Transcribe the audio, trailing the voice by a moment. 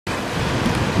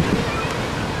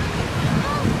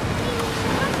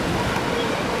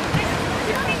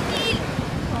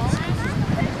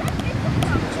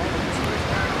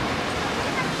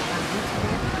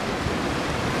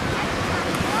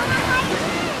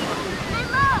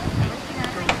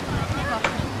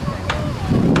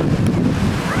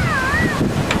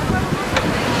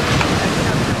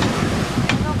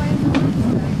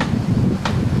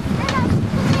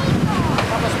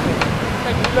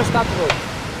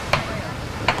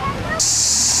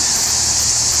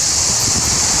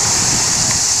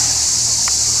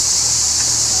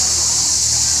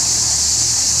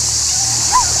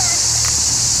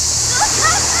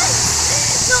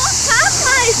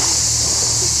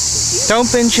Don't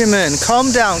Benjamin,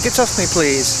 calm down, get off me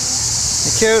please.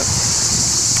 Thank you.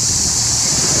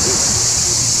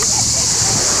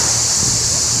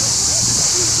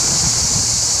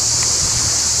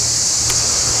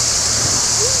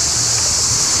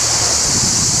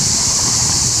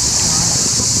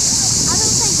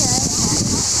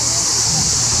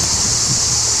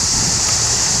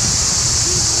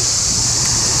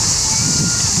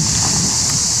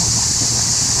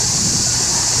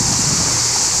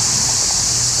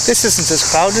 This isn't as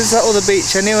crowded as that other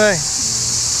beach anyway.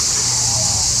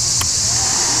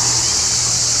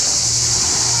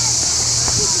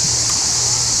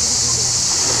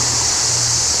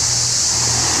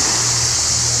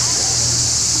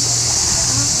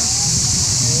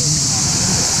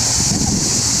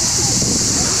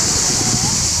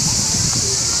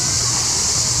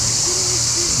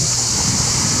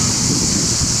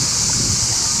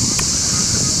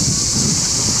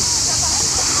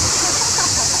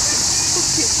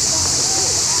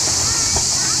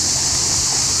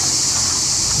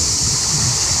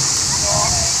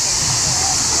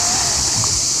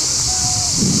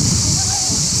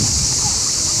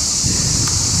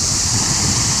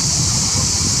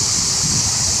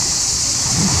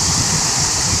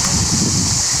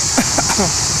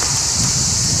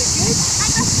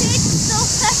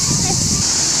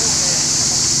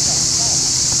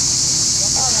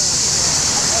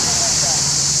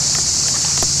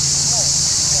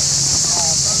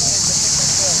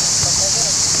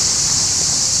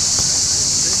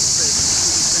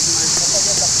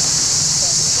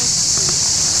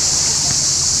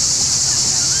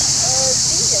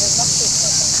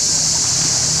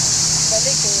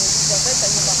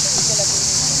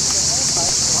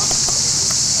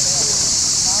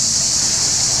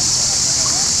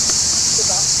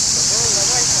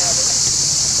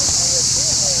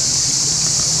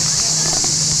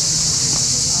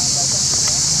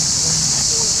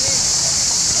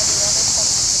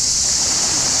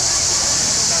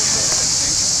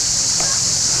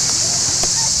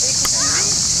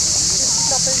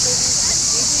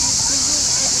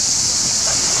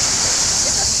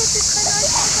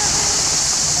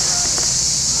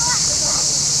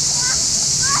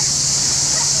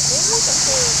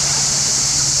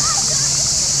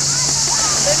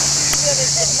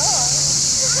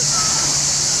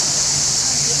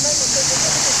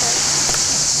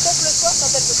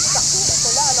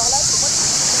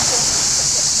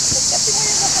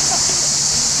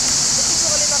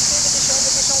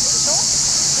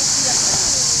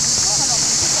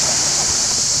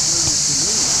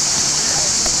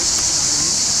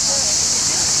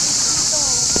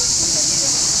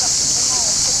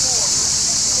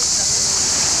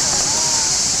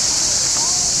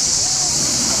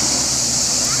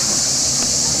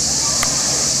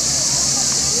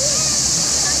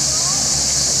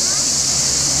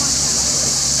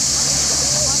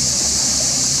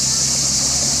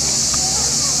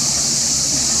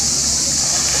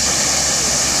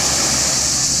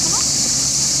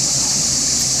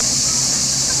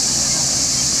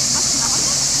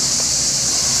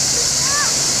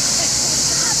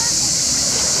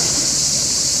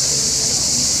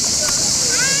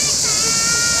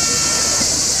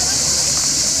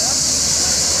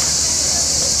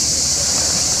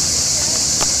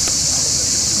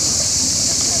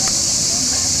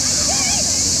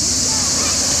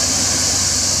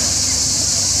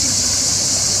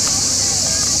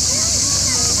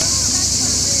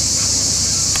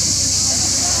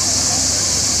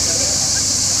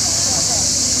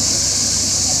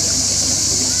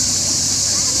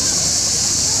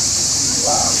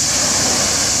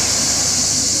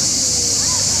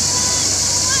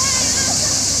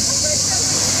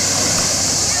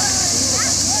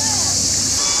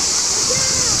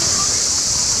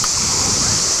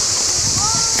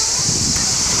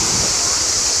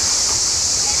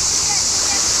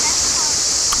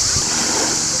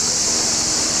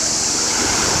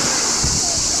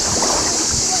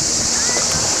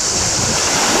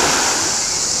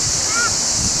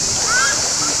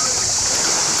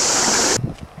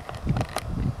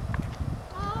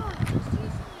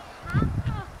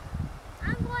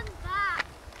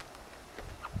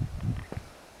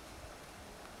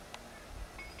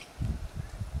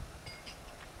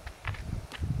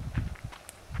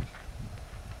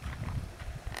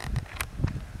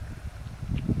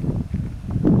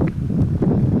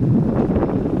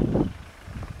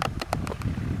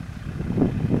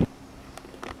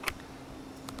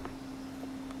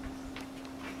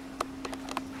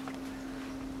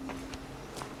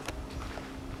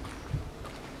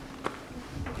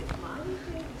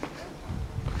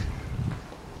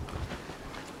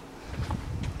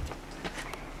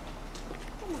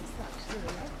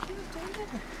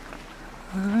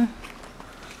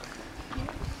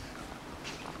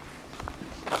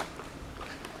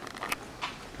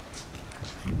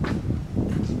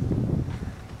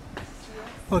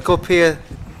 We'll go up here.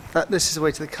 This is the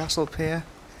way to the castle pier.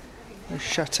 The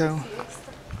chateau.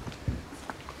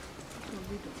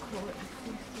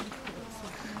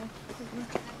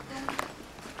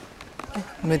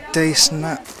 Midday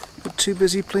snack. You're too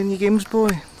busy playing your games, boy.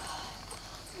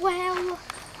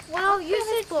 Well,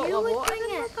 you said you would bring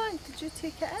it. Did you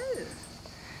take it out?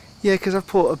 Yeah, because I've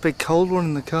put a big cold one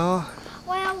in the car.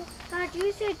 Well, Dad,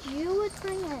 you said you would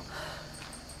bring it.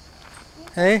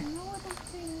 Hey? You would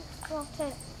have brought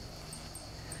it.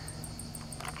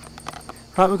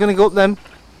 Right, we're going to go up then.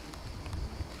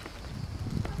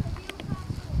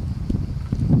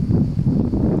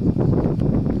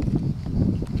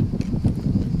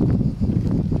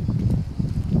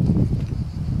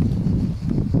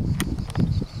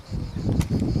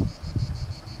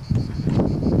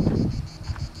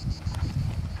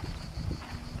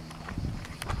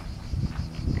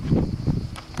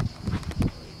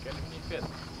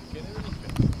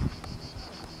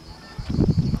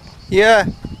 Yeah.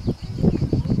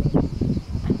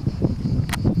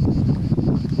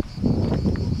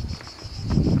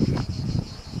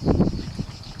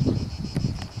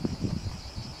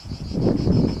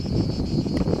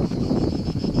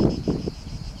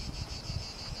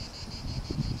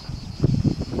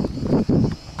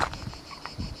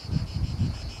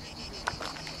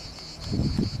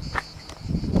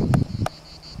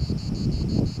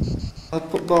 I'll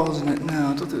put balls in it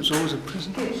now. I thought it was always a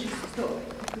prison.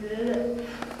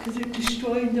 Because it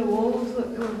destroyed the walls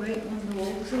that go right on the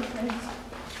walls sometimes.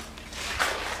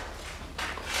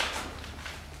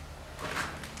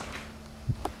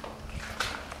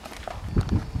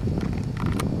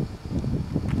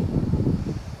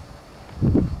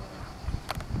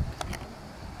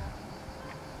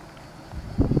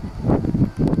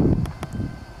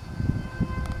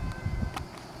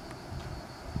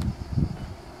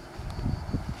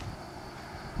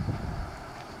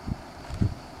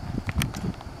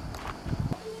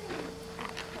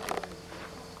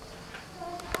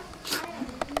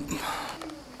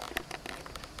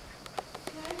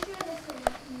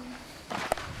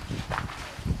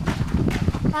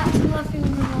 That's nothing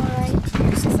alright.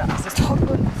 Uses that as a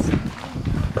tolerance.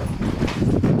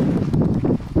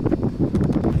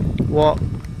 What?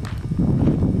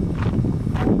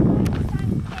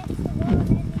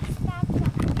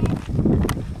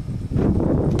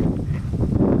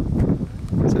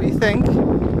 So what do you think?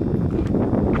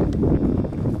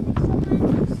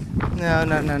 No.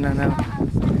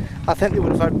 I think they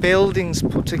would have had buildings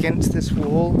put against this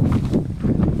wall.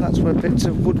 That's where bits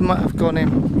of wood might have gone in.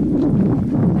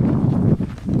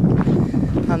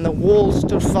 And the wall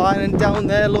stood fine, and down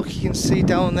there, look, you can see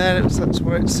down there, that's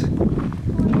where it's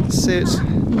sits.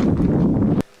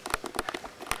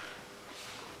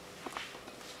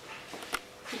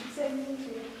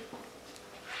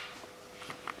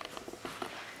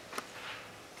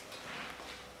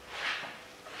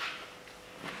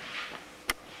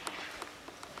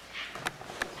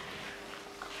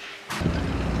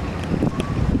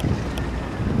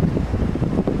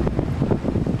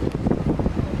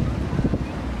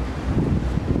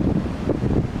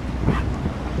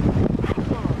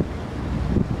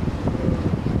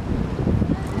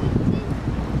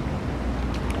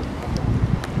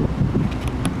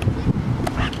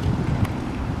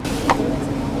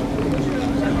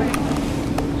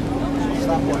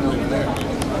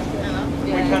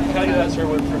 Tell you that, sir,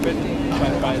 we're forbidden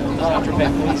by the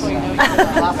Saint-Tropez police.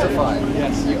 Classified.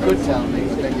 Yes. You could tell me,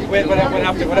 but then you What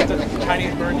after the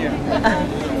Chinese burn you?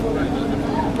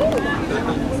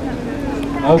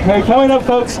 Okay, coming up,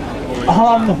 folks,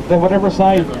 on the whatever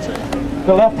side,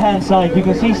 the left-hand side, you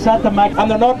can see Santa Mac.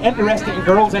 And they're not interested in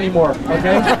girls anymore,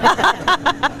 okay?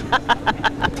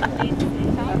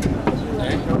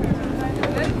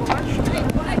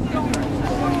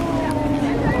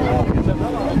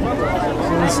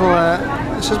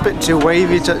 It's just a bit too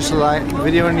wavy to actually like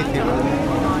video anything.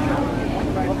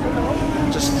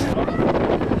 Just.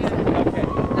 Okay.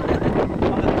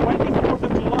 On the 24th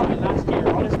of July last year,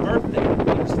 on his birthday,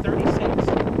 when he was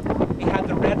 36, he had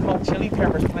the Red Hot Chili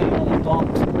Peppers playing on his lawn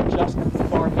just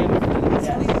for him.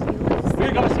 Yes.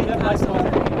 We're going to see that live on.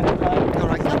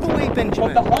 Alright, get away,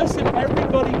 Benjamin. But the house that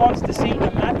everybody wants to see, no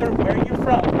matter where you're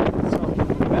from.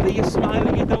 Whether you smile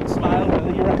or you don't smile,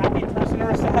 whether you're a happy person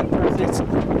or a sad person, it's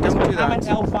Mohammed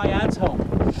El Fayad's home.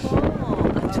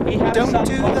 He had a son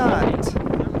called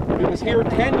Mohammed. He was here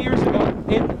 10 years ago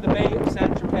in the Bay of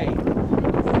Saint-Tropez.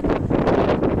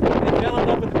 They fell in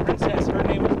love with the princess. Her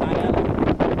name was Diana.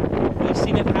 We've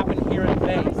seen it happen here in the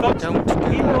Bay. Folks,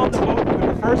 we were on the boat. We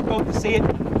were the first boat to see it.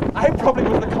 I probably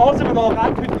was the cause of it all.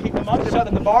 I couldn't keep the mouth shut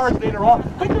in the bars later on.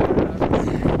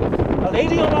 A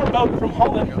lady on our boat from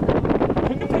Holland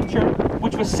took a picture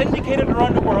which was syndicated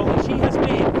around the world, and she has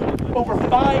made over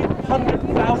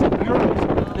 500,000 euros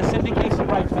for the syndication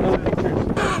rights for those pictures.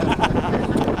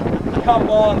 Come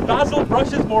on, Basil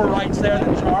brushes more rights there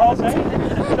than Charles, eh?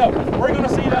 So, we're going to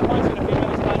see that house in a few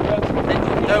minutes' time, folks.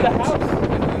 The house.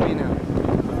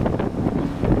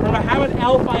 For Mohammed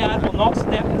Al Fayed will not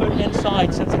step foot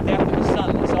inside since the death of his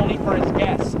son. It's only for his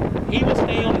guests. He will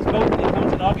stay on his boat when he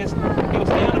comes in August. He will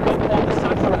stay on a boat called the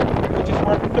Sakura, which is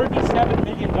worth $37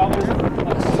 million.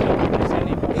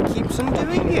 He keeps on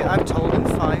doing it. I've told him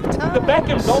 5 times. The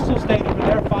Beckhams also stayed over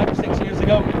there 5 or 6 years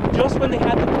ago, just when they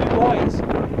had the 2 boys,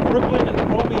 Brooklyn and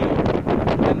Romeo.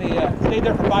 And they stayed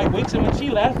there for 5 weeks, and when she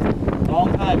left, a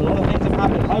long time, a lot of things have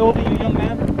happened. How old are you, young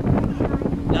man?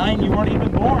 9, you weren't even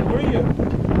born, were you?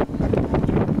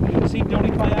 Did you see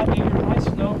Dodi Fayed in your eyes?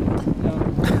 No? No.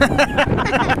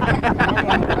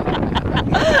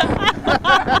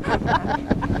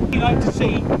 You like to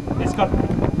see, it's got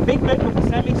big bit with a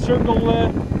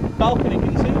semicircle balcony.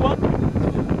 Can you see the one?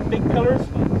 Big pillars.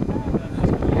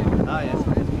 Oh, yes.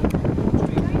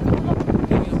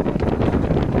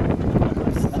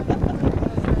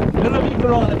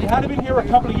 Little on. If you had been here a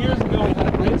couple of years ago, we had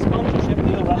a great sponsorship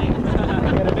deal running. We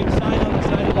had a big sign on the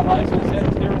side of the house that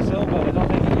said Tierra Silva. I don't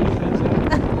think he uses it.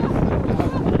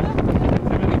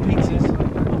 Too many pizzas.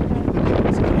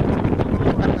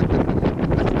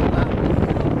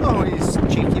 Oh, he's a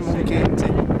cheeky monkey, isn't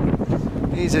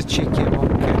he? He's a cheeky monkey.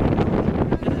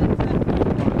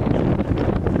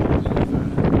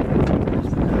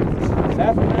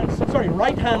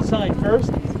 Right hand side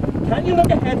first. Can you look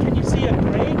ahead? Can you see a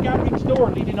grey garage door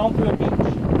leading onto a beach?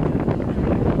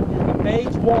 A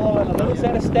beige wall and a little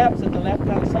set of steps at the left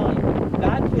hand side.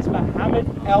 That is Mohammed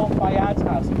Al Fayed's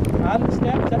house. And the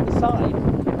steps at the side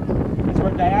is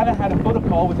where Diana had a photo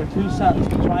call with her 2 sons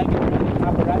to try and get rid of the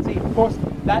paparazzi. Of course,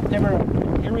 that never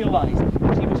materialized.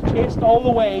 She was chased all the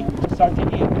way to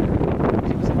Sardinia.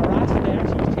 She was harassed there.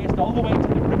 She was chased all the way to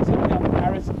the Prince Hotel in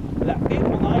Paris for that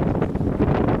fateful night.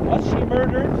 Was she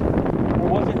murdered, or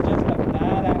was it just a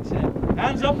bad accident?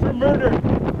 Hands up for murder.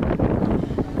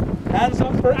 Hands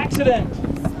up for accident.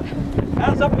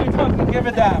 Hands up if you fucking give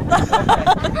a damn.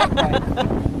 Okay.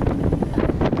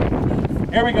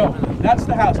 Here we go. That's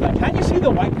the house. Now, can you see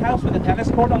the White House with the tennis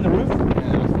court on the roof?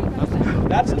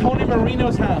 That's Tony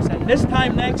Marino's house. And this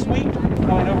time next week,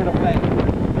 going over to play.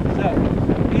 So,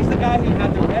 he's the guy who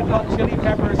had the Red Hot Chili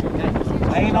Peppers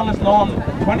laying on his lawn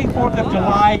 24th of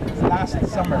July last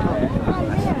summer.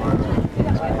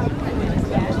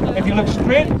 If you look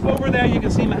straight over there, you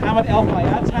can see Mohammed Al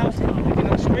Fayed's house. If you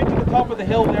look straight to the top of the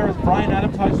hill, there is Brian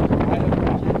Adams' house right over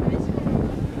top.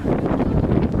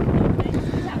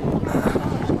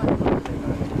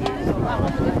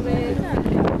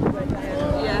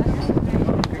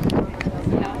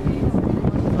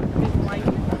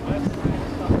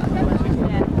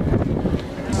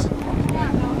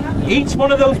 Each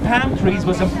one of those palm trees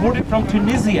was imported from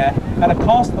Tunisia at a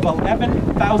cost of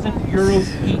 11,000 euros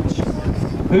each.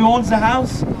 Who owns the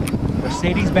house?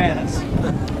 Mercedes-Benz.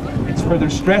 It's for their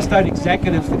stressed out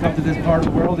executives to come to this part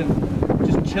of the world and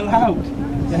just chill out.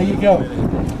 There you go.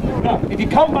 Now, if you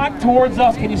come back towards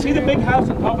us, can you see the big house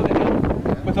on top of the hill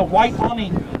with a white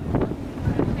awning,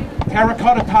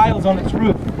 terracotta tiles on its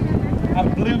roof,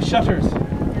 and blue shutters?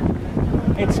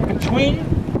 It's between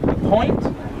the point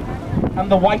and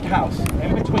the White House,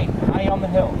 in between, high on the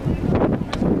hill.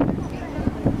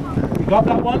 You got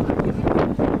that one?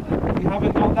 You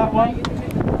haven't got that one?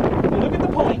 If you look at the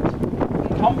point,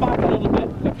 come back a little bit,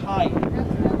 look high.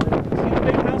 See the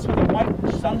big house with the white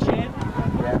sunshade?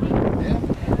 Yeah.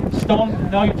 Stone,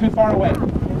 no, you're too far away.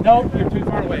 No, you're too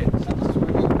far away.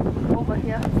 Over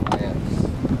here.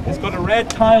 It's got a red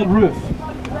tile roof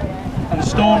and a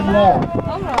stone wall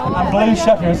and blue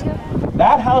shutters.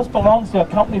 That house belongs to a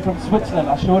company from Switzerland.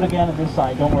 I'll show it again on this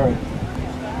side, don't worry.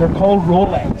 They're called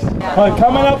Rolex. Right,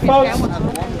 coming up, folks.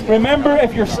 Remember,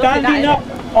 if you're standing up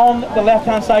on the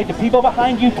left-hand side, the people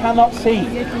behind you cannot see.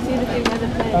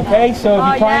 Okay, so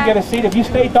if you try and get a seat, if you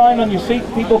stay down on your seat,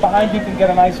 people behind you can get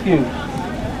a nice view.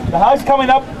 The house coming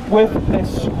up with a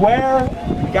square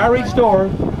garage door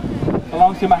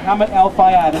belongs to Mohammed Al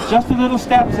Fayed. And just the little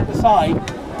steps at the side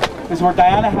is where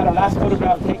Diana had her last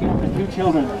photograph taken of her 2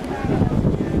 children.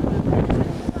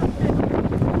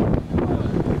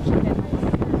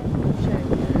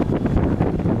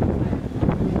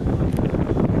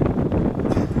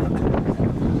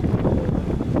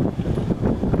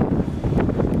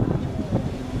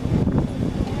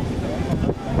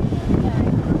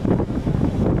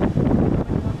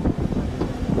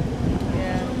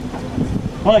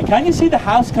 Right, can you see the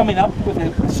house coming up with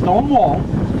a stone wall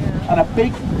and a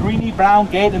big greeny brown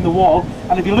gate in the wall.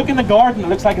 And if you look in the garden, it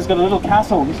looks like it's got a little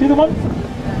castle. You see the one?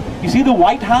 You see the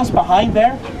White House behind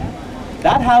there?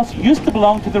 That house used to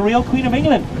belong to the real Queen of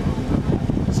England,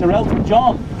 Sir Elton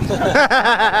John.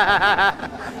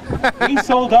 He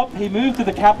sold up, he moved to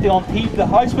the Cap d'Antibes. The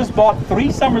house was bought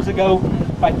 3 summers ago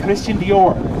by Christian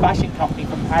Dior, a fashion company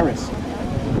from Paris.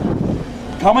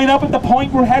 Coming up at the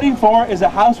point we're heading for is a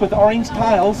house with orange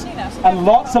tiles and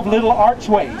lots of little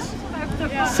archways.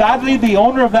 Sadly, the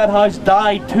owner of that house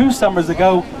died 2 summers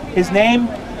ago. His name,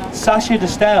 Sacha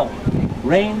Distel.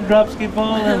 Raindrops keep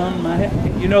falling on my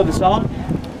head. You know the song?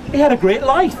 He had a great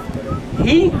life.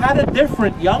 He had a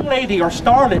different young lady or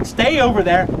starlet stay over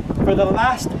there for the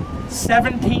last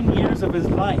 17 years of his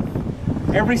life.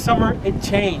 Every summer it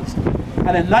changed.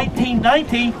 And in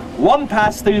 1990, one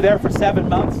passed through there for 7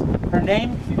 months. Her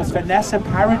name was Vanessa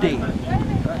Paradis.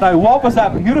 Now, what was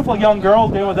that beautiful young girl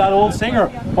doing with that old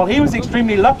singer? Well, he was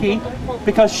extremely lucky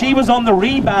because she was on the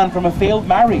rebound from a failed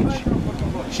marriage.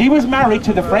 She was married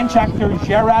to the French actor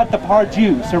Gérard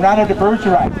Depardieu, Cyrano de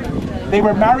Bergerac. They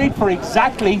were married for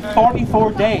exactly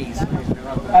 44 days.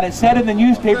 And it said in the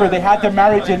newspaper they had their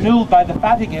marriage annulled by the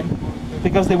Vatican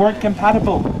because they weren't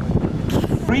compatible.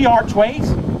 3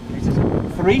 archways,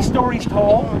 3 stories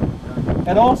tall.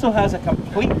 It also has a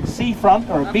complete seafront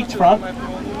or a beachfront,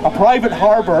 a private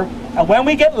harbour, and when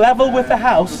we get level with the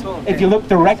house, if you look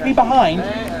directly behind,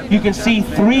 you can see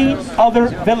 3 other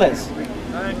villas,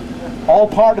 all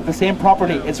part of the same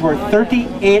property. It's worth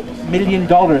 $38 million.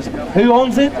 Who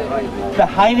owns it? The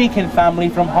Heineken family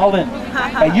from Holland.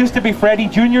 It used to be Freddie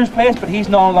Jr.'s place, but he's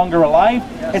no longer alive.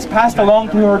 It's passed along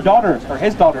to her daughter, or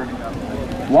his daughter.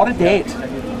 What a date.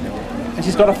 And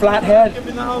she's got a flat head.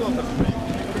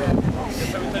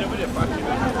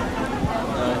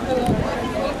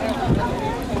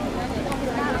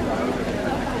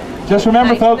 Just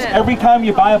remember, folks, every time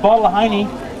you buy a bottle of Heine,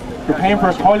 you're paying for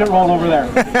a toilet roll over there.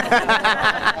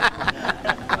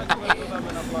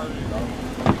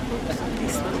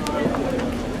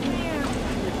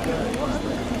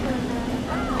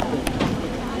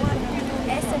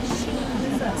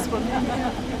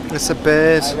 It's a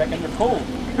bird. I reckon they're cold.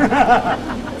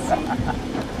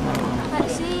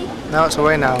 No, it's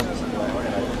away now.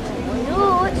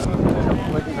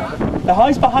 The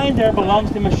house behind there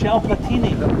belongs to Michel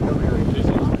Platini,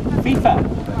 FIFA,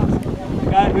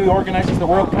 the guy who organizes the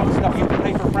World Cup stuff. You can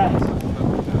play for France.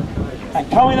 And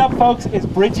coming up, folks, is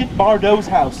Brigitte Bardot's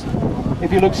house.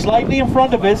 If you look slightly in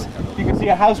front of us, you can see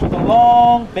a house with a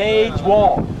long beige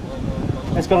wall.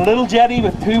 It's got a little jetty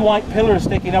with 2 white pillars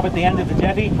sticking up at the end of the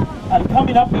jetty. And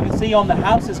coming up, you can see on the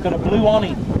house, it's got a blue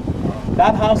awning.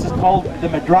 That house is called the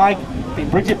Madrag. Been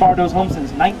Brigitte Bardot's home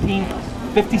since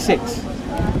 1956.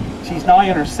 She's now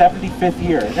in her 75th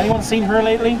year. Has anyone seen her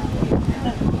lately?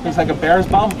 Looks like a bear's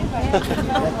bum.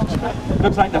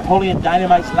 Looks like Napoleon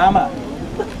Dynamite's llama.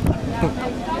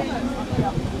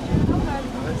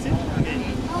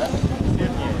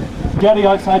 Jetty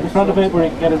outside the front of it where he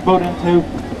can get his boat into,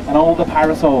 and all the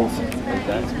parasols.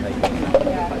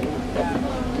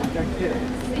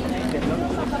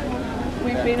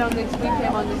 We've been on this, we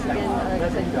came on this again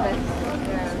at St. Fest,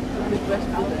 with West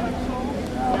Wood.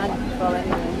 Well,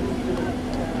 anyway.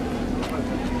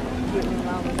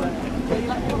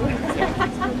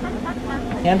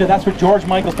 And that's where George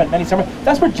Michael spent many summers.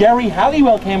 That's where Jerry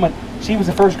Halliwell came when she was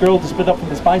the first girl to split up from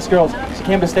the Spice Girls. She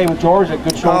came to stay with George at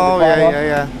Good Shoulder. Oh,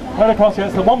 yeah. Right across here,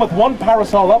 it's the one with 1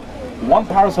 parasol up, 1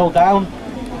 parasol down,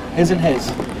 his and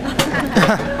his.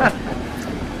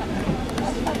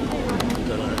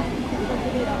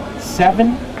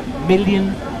 $7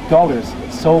 million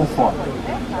sold for.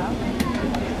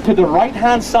 To the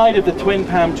right-hand side of the twin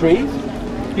palm trees,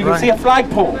 you can see a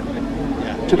flagpole.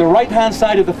 To the right-hand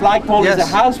side of the flagpole is a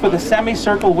house with a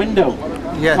semicircle window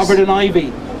covered in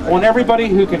ivy. I want everybody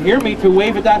who can hear me to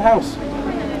wave at that house.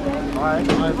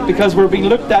 Because we're being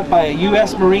looked at by a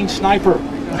US Marine sniper.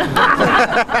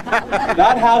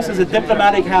 That house is a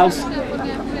diplomatic house.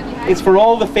 It's for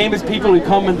all the famous people who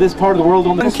come in this part of the world.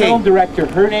 On the film director,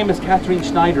 her name is Catherine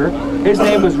Schneider. His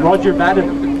name was Roger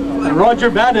Vadim. And Roger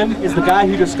Vadim is the guy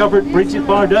who discovered Brigitte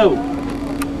Bardot.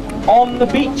 On the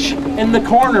beach, in the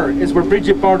corner, is where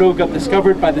Brigitte Bardot got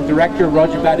discovered by the director,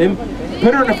 Roger Vadim.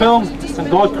 Put her in a film, and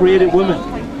God created woman.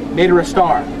 Made her a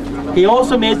star. He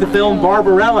also made the film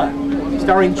Barbarella,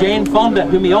 starring Jane Fonda,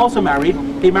 whom he also married.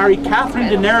 He married Catherine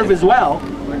Deneuve as well,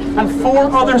 and 4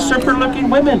 other super-looking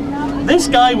women. This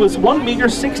guy was 1.62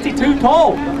 meters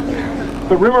tall.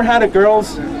 But rumor had it,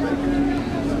 girls,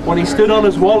 when he stood on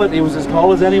his wallet, he was as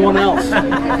tall as anyone else.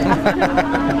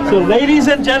 So ladies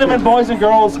and gentlemen, boys and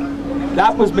girls,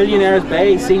 That was Millionaire's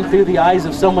Bay seen through the eyes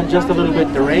of someone just a little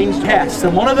bit deranged. Tests,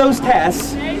 and one of those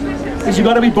tests is you've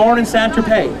got to be born in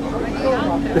Saint-Tropez.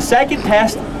 The second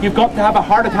test, you've got to have a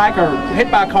heart attack or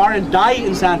hit by a car and die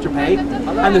in Saint-Tropez.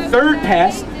 And the third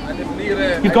test,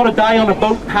 you've got to die on a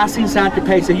boat passing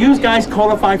Saint-Tropez. So you guys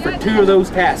qualify for 2 of those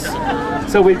tests.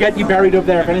 So we'll get you buried up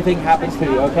there if anything happens to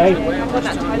you, okay?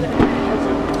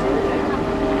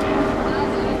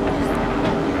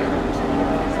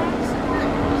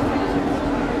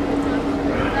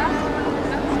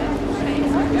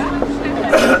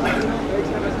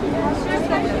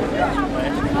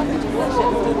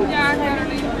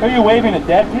 Are you waving at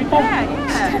dead people? Yeah,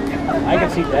 yeah. I can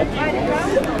see dead people.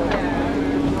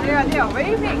 They're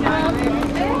waving.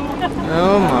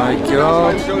 Oh my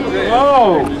god.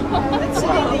 Whoa!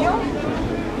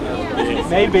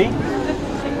 Maybe.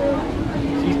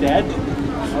 She's dead.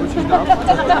 No, she's not.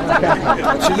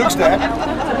 She looks dead.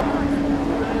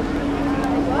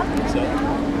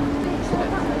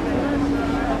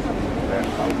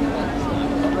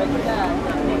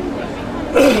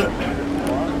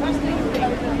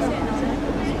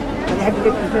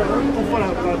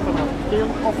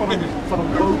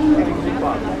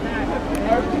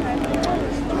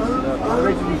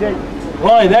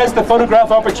 Right, there's the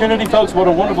photograph opportunity, folks. What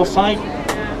a wonderful sight.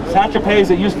 Saint-Tropez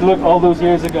it used to look all those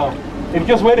years ago. If you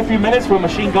just wait a few minutes, we'll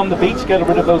machine gun the beach, get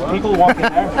rid of those people walking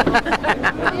there.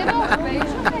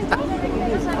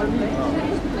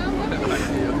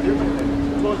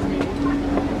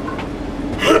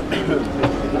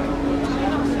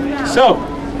 So,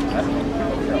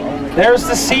 there's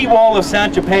the seawall of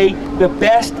Saint-Tropez, the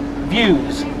best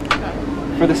views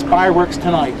for the fireworks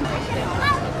tonight.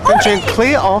 Benjamin,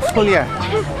 clear off, will you?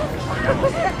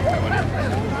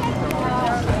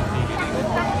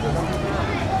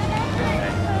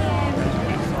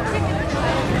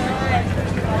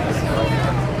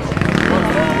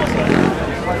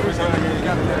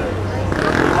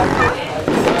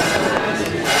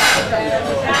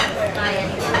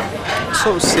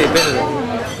 Sort of see a bit of it.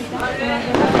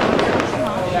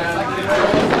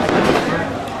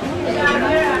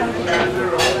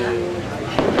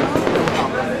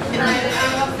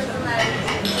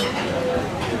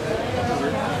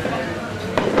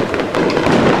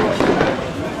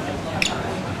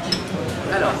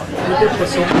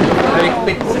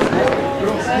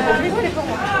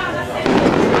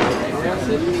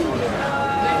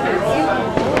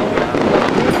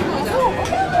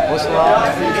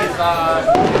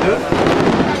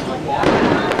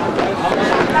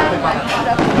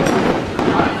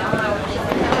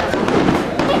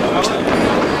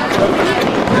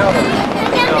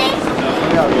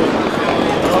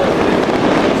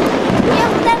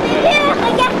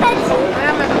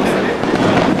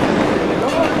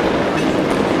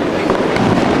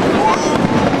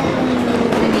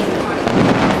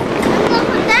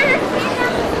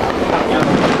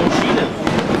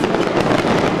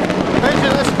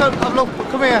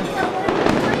 Come here.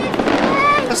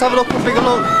 Let's have a look, a bigger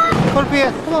look. Come up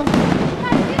here, come on.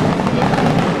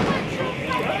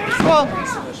 Come on.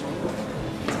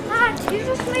 Dad, you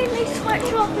just made me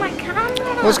switch off my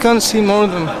camera. Let's go and see more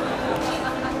of them.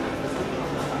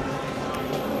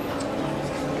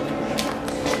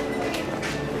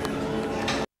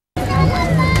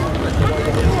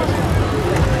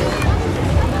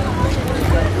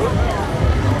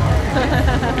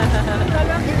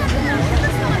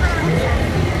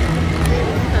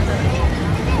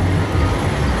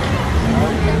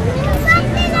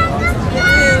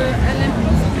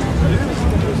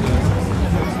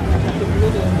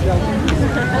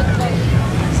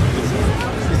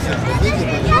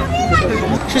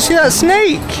 Did you see that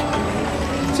snake?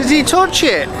 Did he touch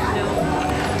it?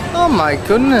 Oh my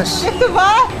goodness. Tu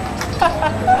vai?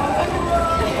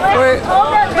 Wait.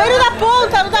 Vem no da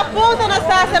ponta,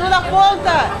 Anastácia, no da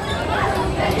ponta.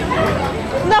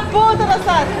 Na ponta,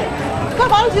 Anastácia.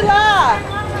 Cavalo de lá.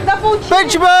 Da pontinha.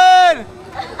 Benjamin!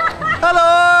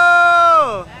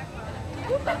 Hello!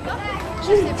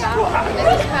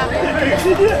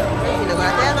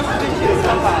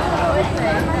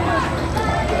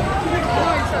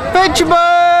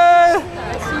 Benjamin!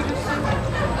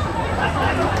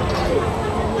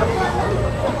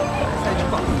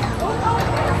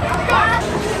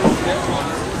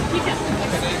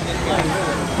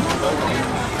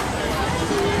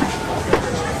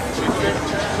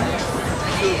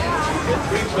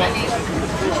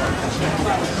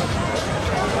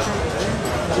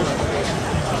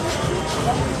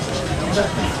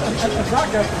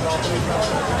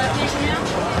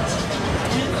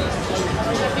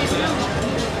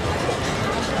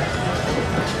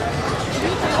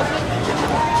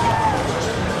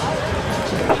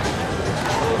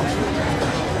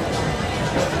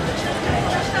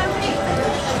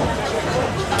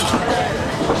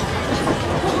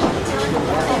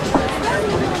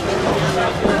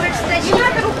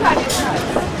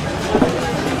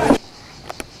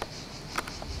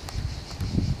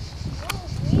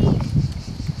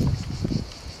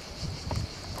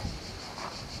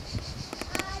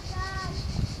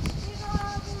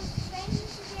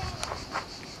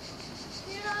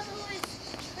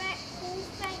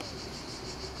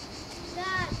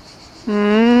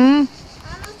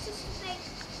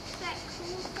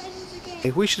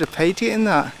 We should have paid you in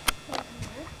that.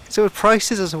 So with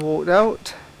prices as I walked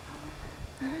out.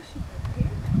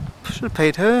 Should have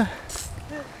paid her.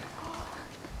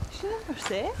 She never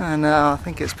said. I know, I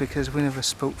think it's because we never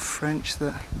spoke French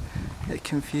that it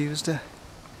confused her.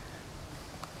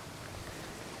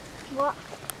 What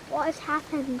has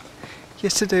happened?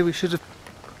 Yesterday we should have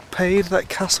paid that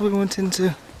castle we went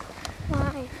into.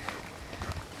 Why?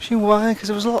 You know why? Because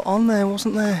there was a lot on there,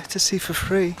 wasn't there, to see for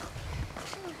free.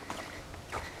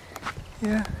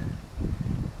 Yeah.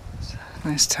 It's a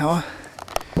nice tower.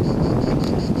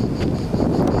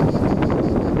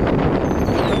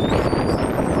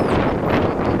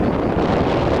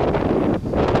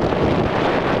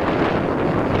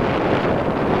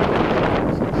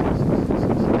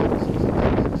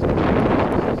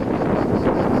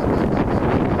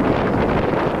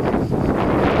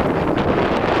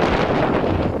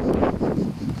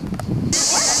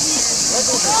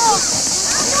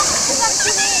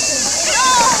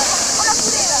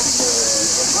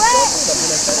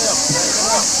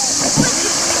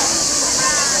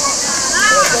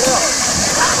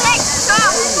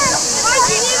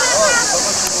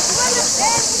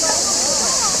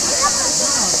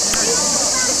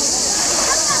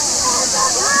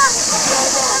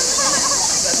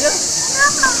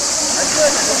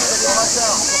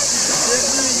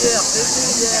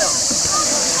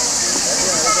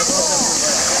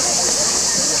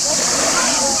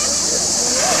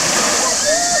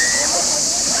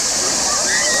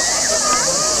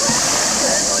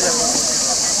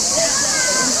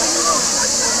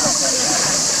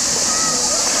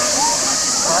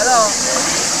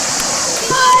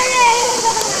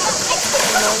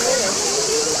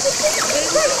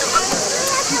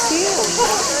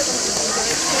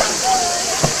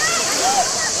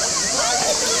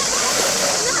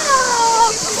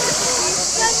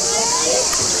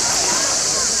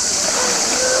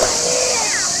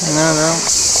 No.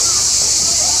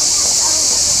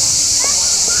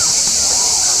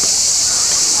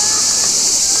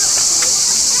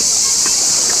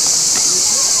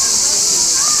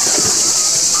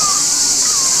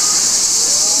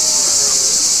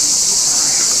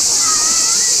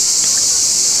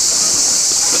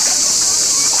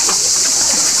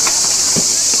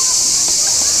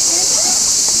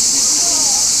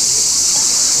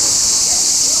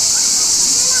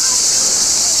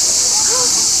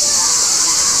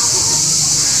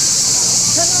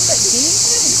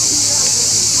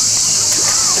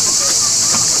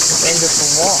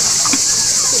 From what?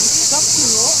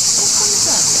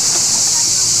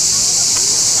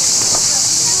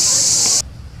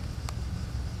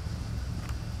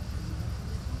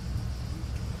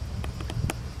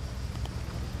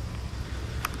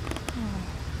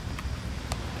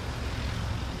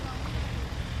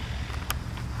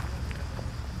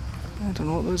 I don't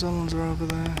know what those islands are over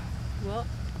there. What?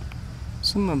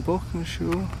 Some of book, I'm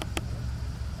sure.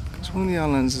 Because one of the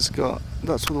islands has got,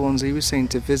 that's what the ones he was saying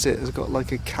to visit, has got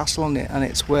like a castle on it, and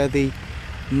it's where the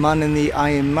man in the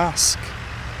iron mask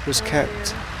was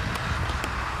kept.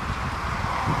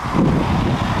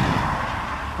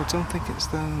 I don't think it's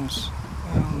those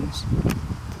islands.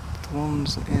 The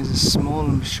ones that is small,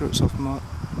 I'm sure it's off Mark.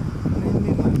 Maybe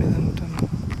it might be them, I don't know.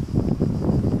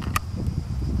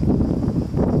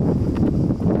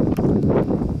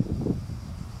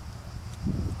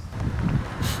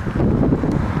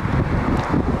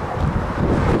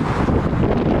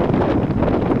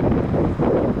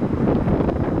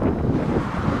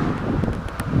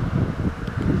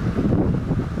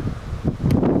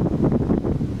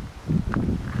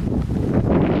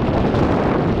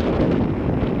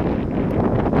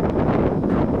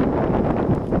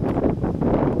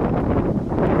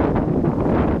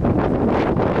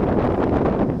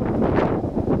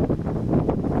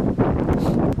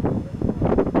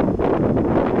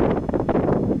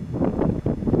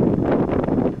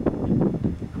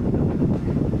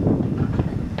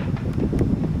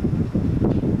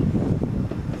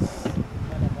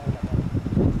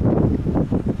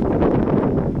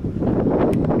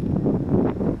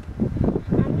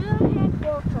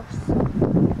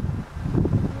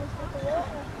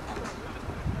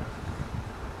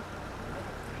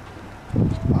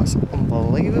 That's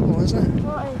unbelievable, isn't it?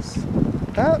 What is?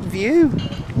 That view.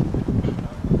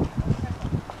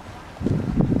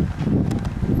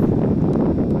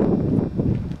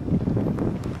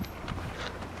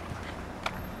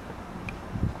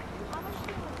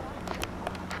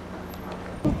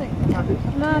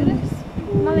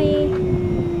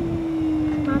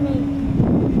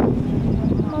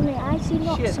 Mummy, I see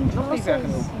lots of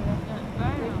crosses.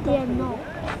 They're not.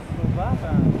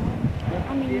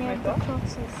 I mean, they're the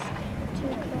crosses. 2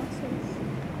 crosses.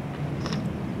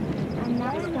 and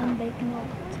that's one big knot.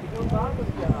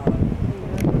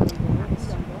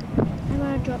 I'm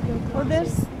gonna drop your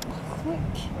glasses.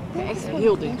 Echt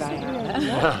heel dichtbij aan, hè?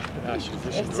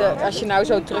 Echt, als je nou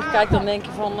zo terugkijkt, dan denk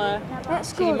je van,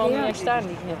 zie die man niet echt staan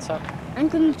die ik net zag. I'm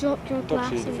gonna drop your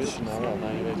glasses.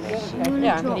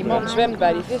 Ja, die man zwemt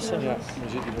bij die vissen. Ja, je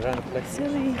ziet die bruine plek.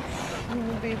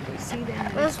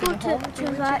 Let's go to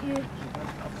that you.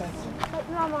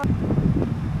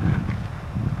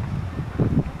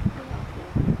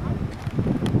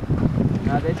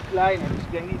 Nou, deze kleine, dus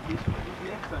ik denk niet die echt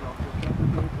zijn af.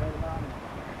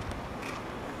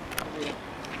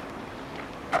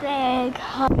 Big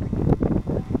hug.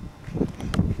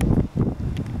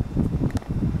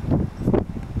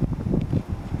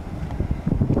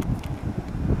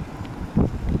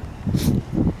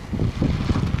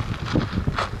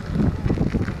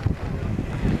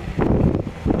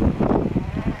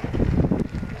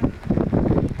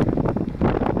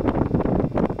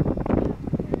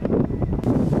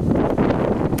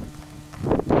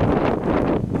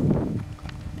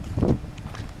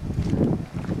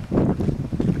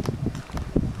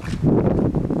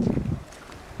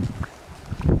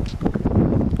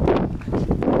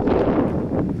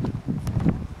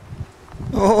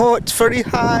 Oh, it's very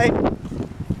high.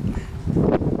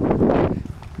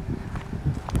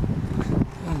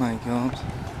 Oh my God.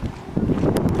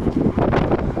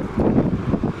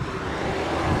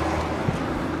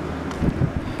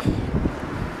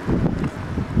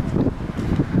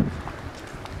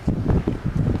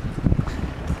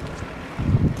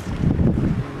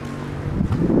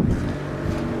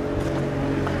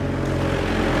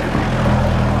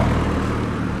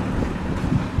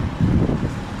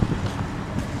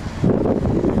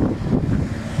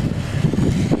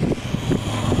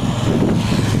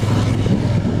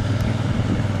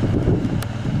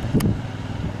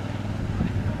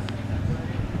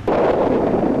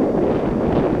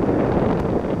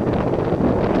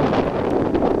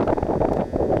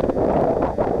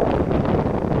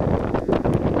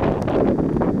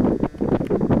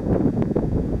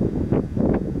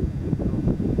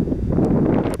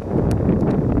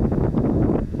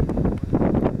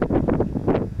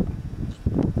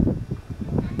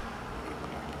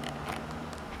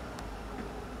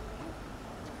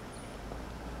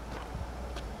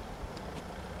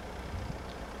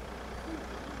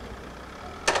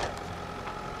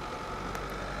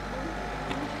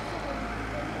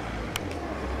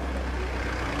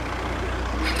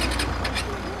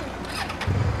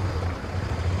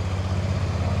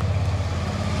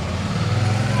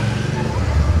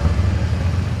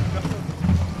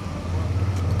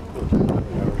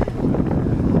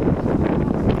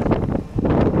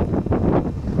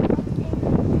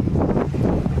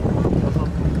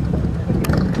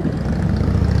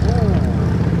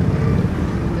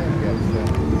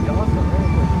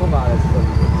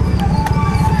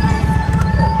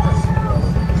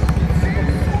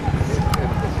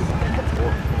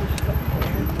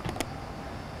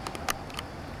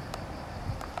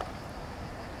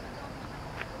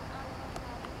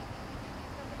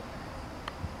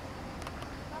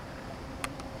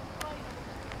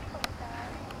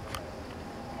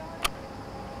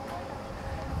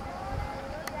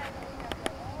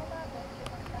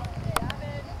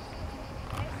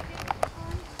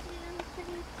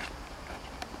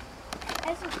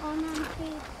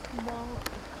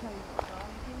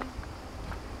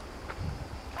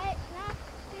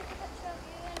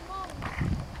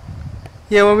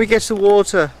 Yeah, when we get to the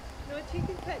water. No, take a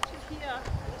picture here at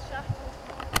the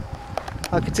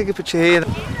shuttle. I can take a picture here.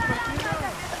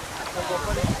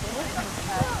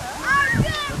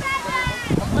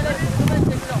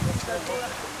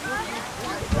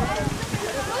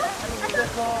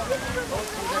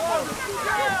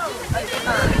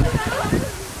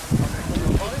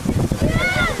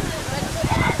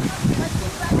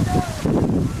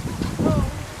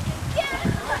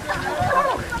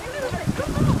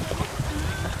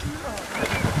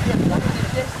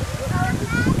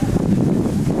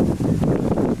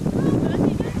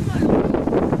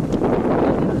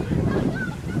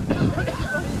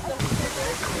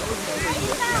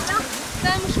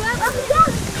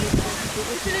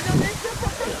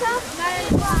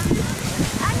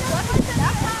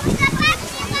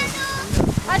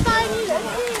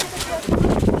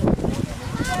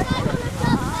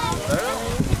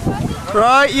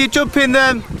 Right, you jump in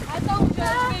then.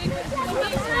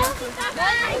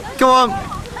 Go on.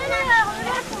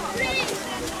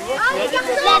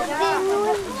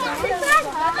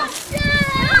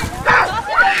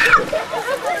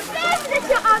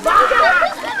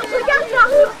 Regarde,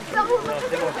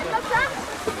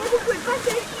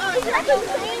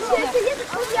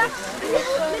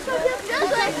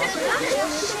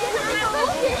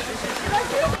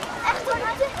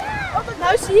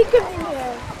 Nou zie ik hem niet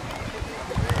meer.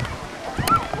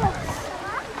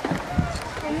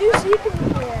 En nu zie ik hem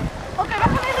niet meer. Oké, we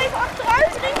gaan even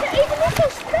achteruit drinken. Even nog zo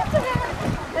sputteren.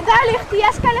 En daar ligt die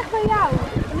Jeska ligt bij jou.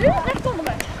 En nu recht onder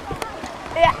me.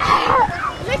 Ja.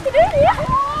 Ligt hij nu hier?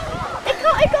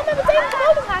 Ik kan hem meteen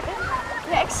boven maken.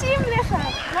 Ja, ik zie hem liggen.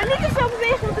 Maar niet te veel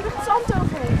bewegen, want er ligt zand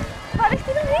overheen. Waar ligt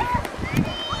hij dan hier?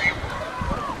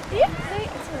 Hier? Nee,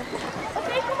 terug.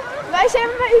 Oké, kom maar. Wij zijn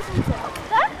bij uw voeten.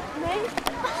 Daar? Nee.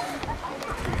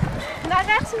 Naar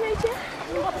rechts een beetje.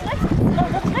 Wat is rechts? Oh,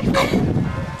 dat is rechts.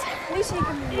 Nu zie ik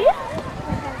hem niet. Hier?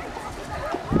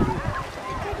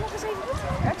 Kijk nog eens even goed.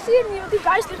 Ja, ik zie het niet, want die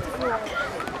buis ligt ervoor.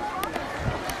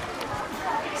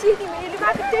 Ik zie het niet meer, jullie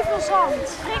maken te veel zand.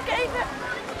 Drink even.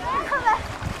 Ik ga weg.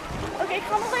 Oké, ik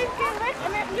ga nog even een keer weg.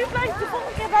 En nu blijf ik de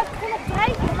volgende keer blijf ik gewoon op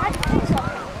drijven. Dan maak ik geen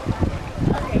zand.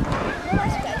 Oké, nog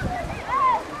eens kijken.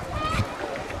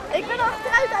 Ik ben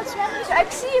achteruit aan het zwemmen, dus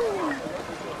ik zie hem niet.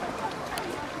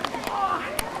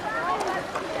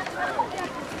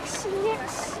 Ik zie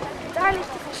niks. Daar ligt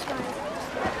hij volgens mij.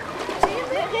 Zie je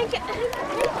hem? Rink je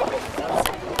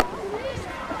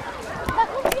daar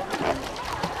komt hij.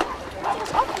 Laat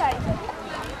ons afblijven.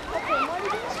 Oké, mooi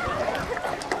dus.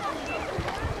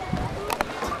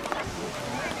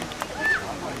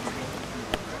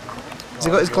 Has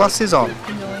he got his glasses on? No,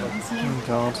 Oh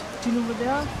God. do you know where they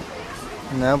are?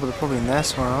 No, but they're probably in there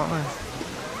somewhere, aren't they?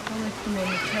 I left them on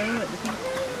the tower at the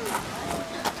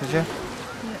beach. Did you?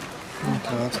 Oh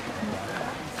God.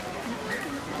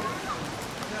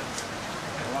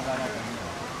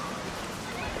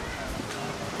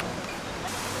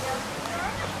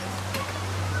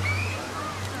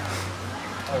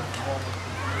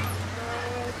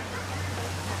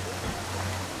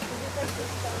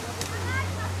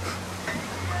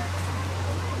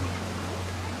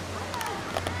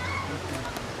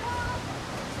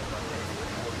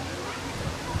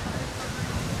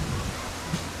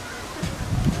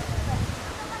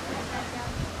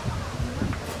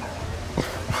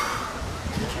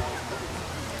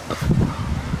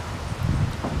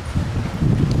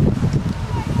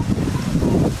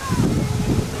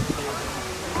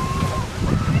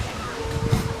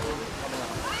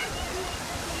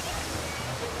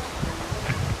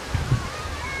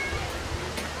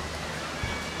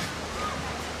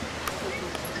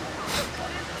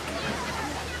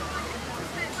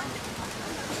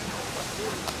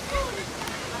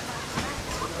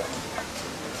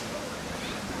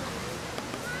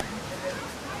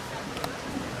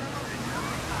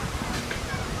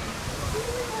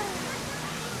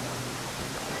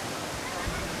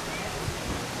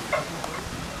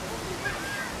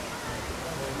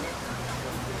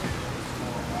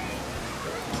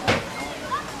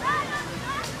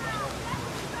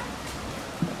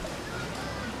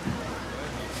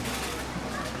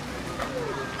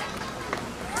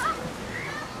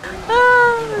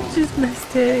 Just missed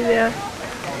Terry there.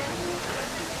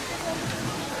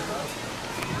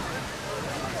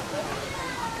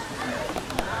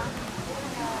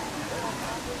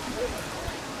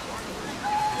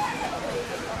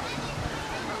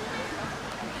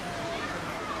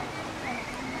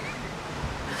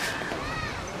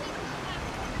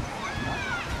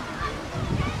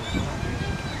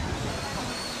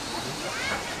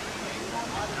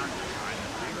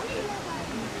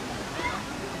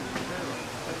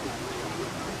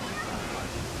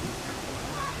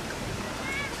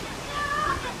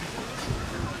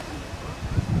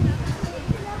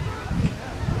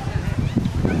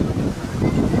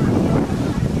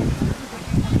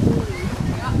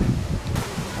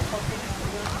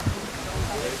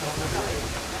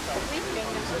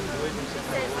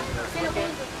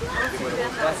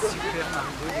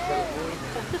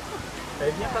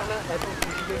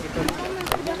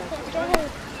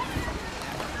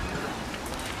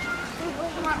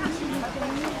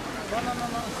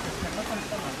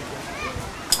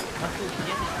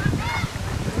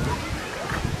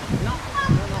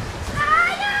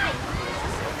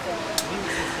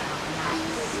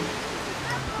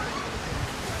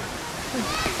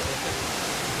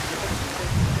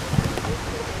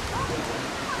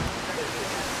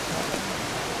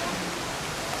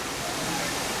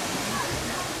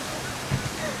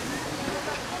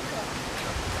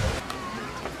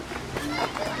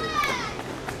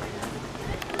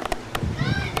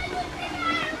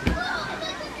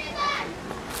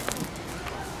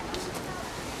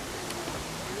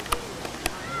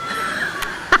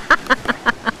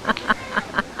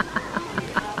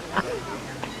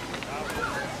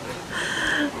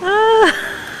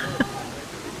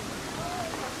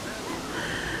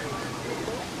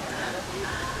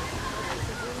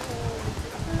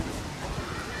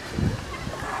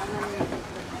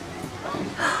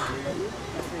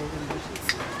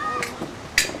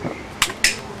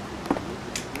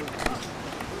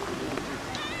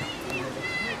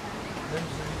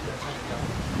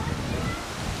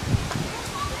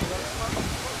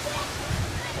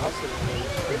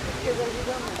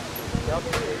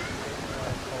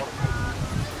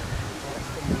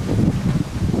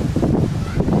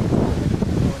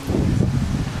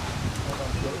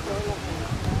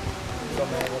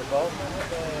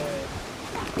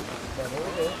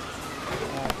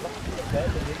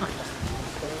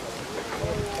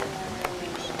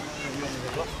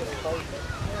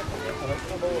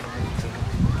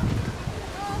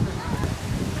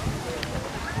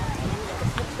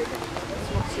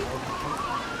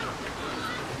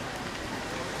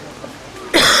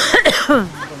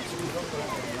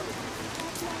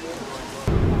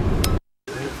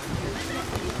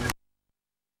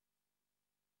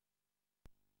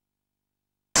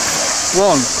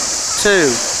 One,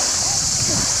 two.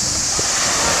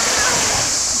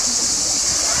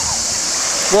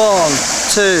 One,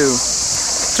 two,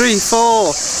 three,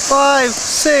 4, 5,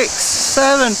 6,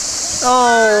 7.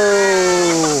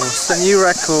 Oh, it's a new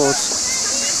record.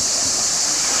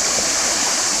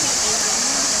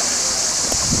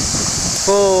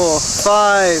 4,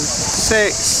 5,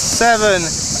 6, 7,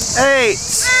 8.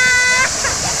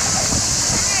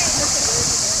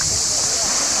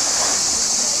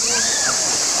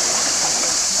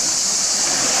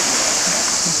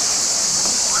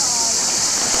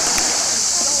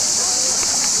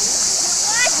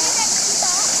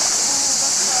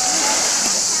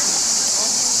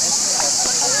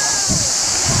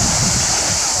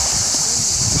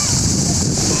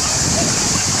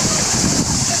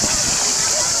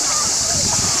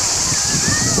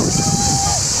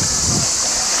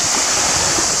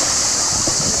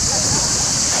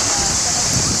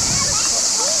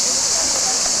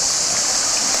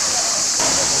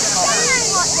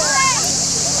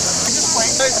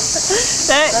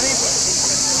 Ready?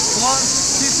 1,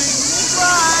 2, 3,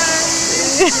 right!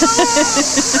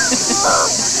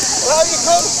 Well, you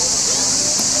come.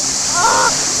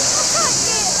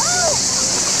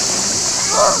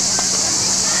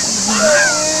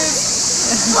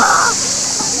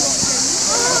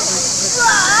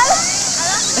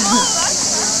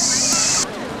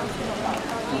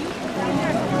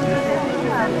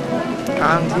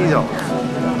 And he's off.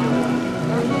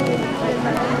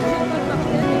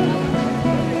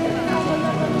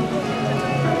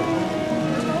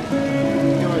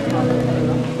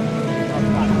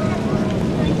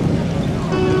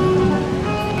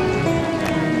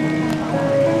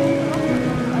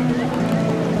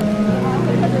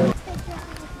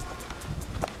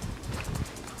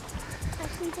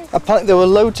 Apparently there were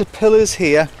loads of pillars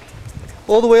here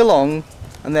all the way along,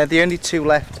 and they're the only two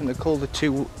left, and they're called the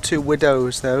two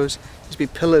widows. Those used to be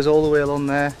pillars all the way along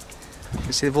there.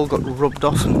 You see they've all got rubbed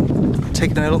off and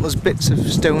taken out. There's bits of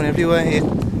stone everywhere here.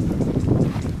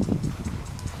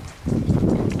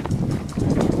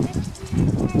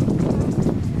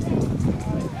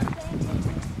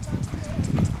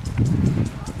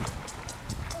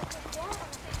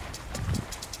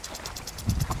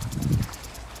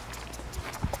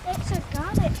 It's a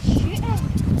gun, it's shooting.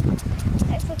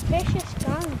 It's a precious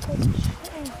gun, it's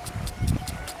shooting.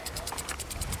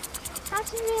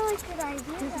 That's a really good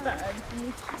idea.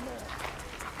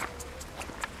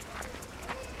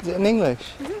 Is it in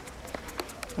English?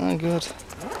 Oh, good.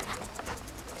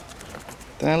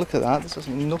 Then look at that, there's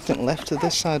nothing left of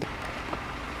this side.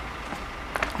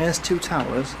 Here's two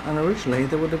towers, and originally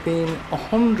there would have been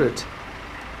 100.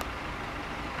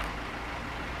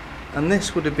 And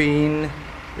this would have been,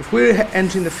 if we were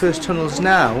entering the first tunnels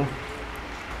now,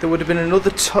 there would have been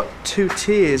another two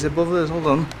tiers above us. Hold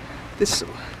on. This.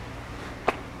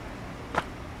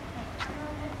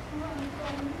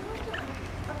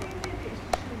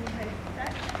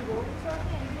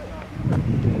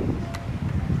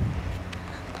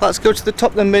 Let's go to the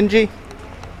top then, Benji.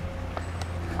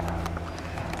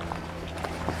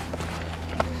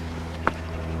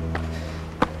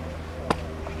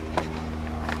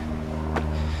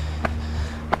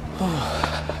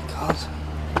 Oh, God.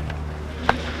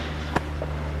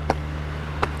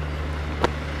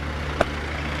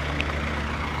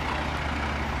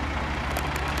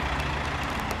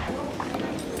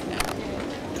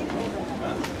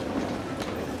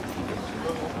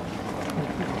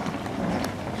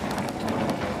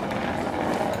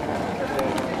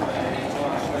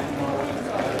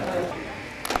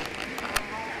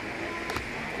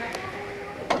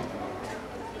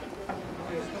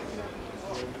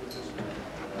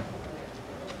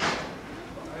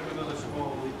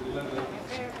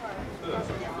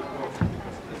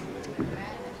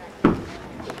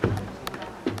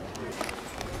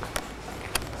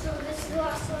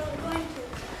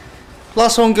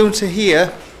 Last one going to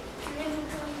here.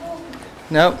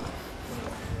 No.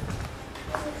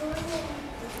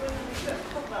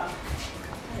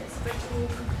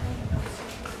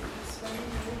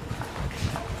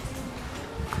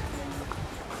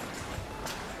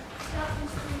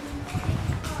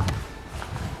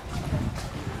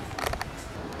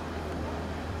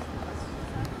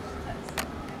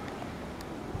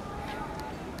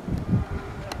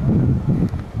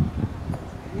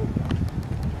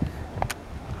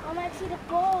 Oh, maar ik zie de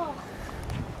bocht.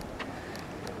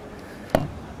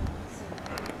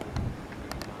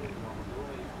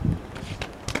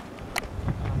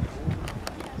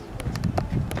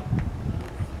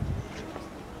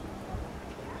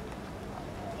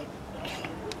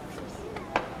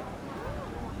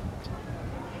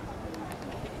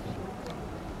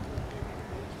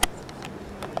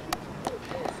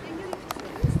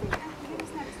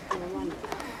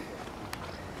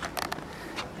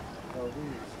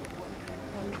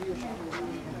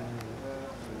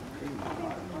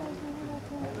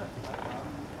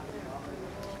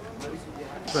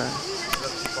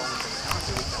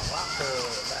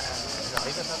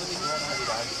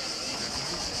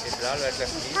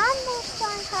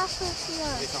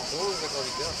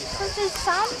 Het is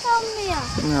zand dan meer.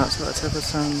 Ja, het is wat hebben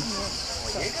sand.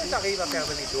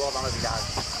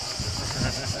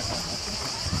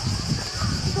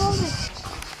 Sorry.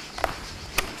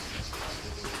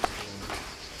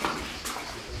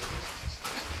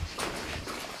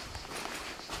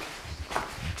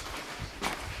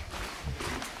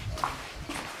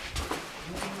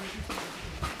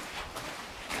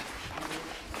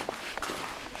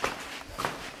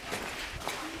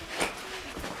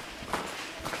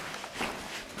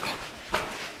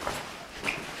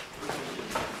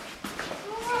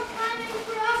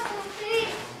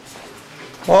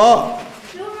 What?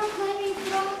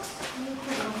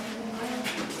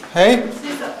 Hey?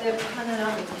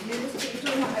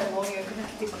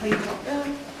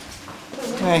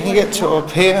 Yeah, you can get to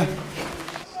up here.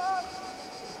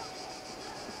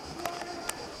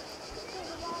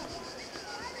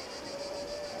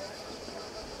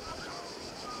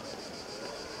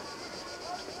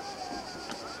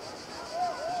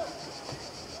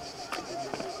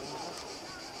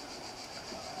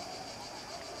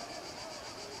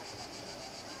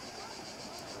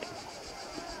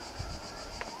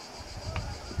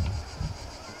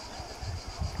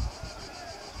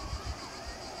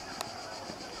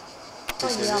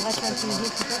 Il est en fait un peu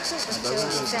découpé parce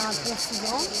que faire un pont si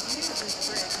grand, c'est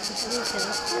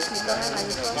normal, mais quand même à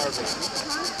l'époque.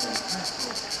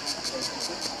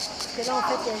 Parce que là en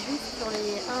fait il y a juste sur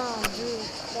les 1, 2,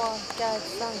 3, 4,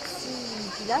 5,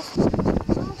 6 pilastres.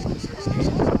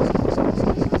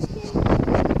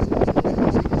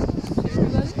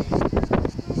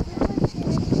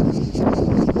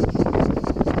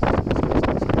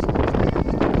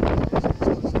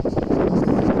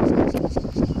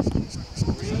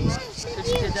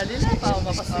 D'aller là, on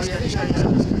va pas s'en aller.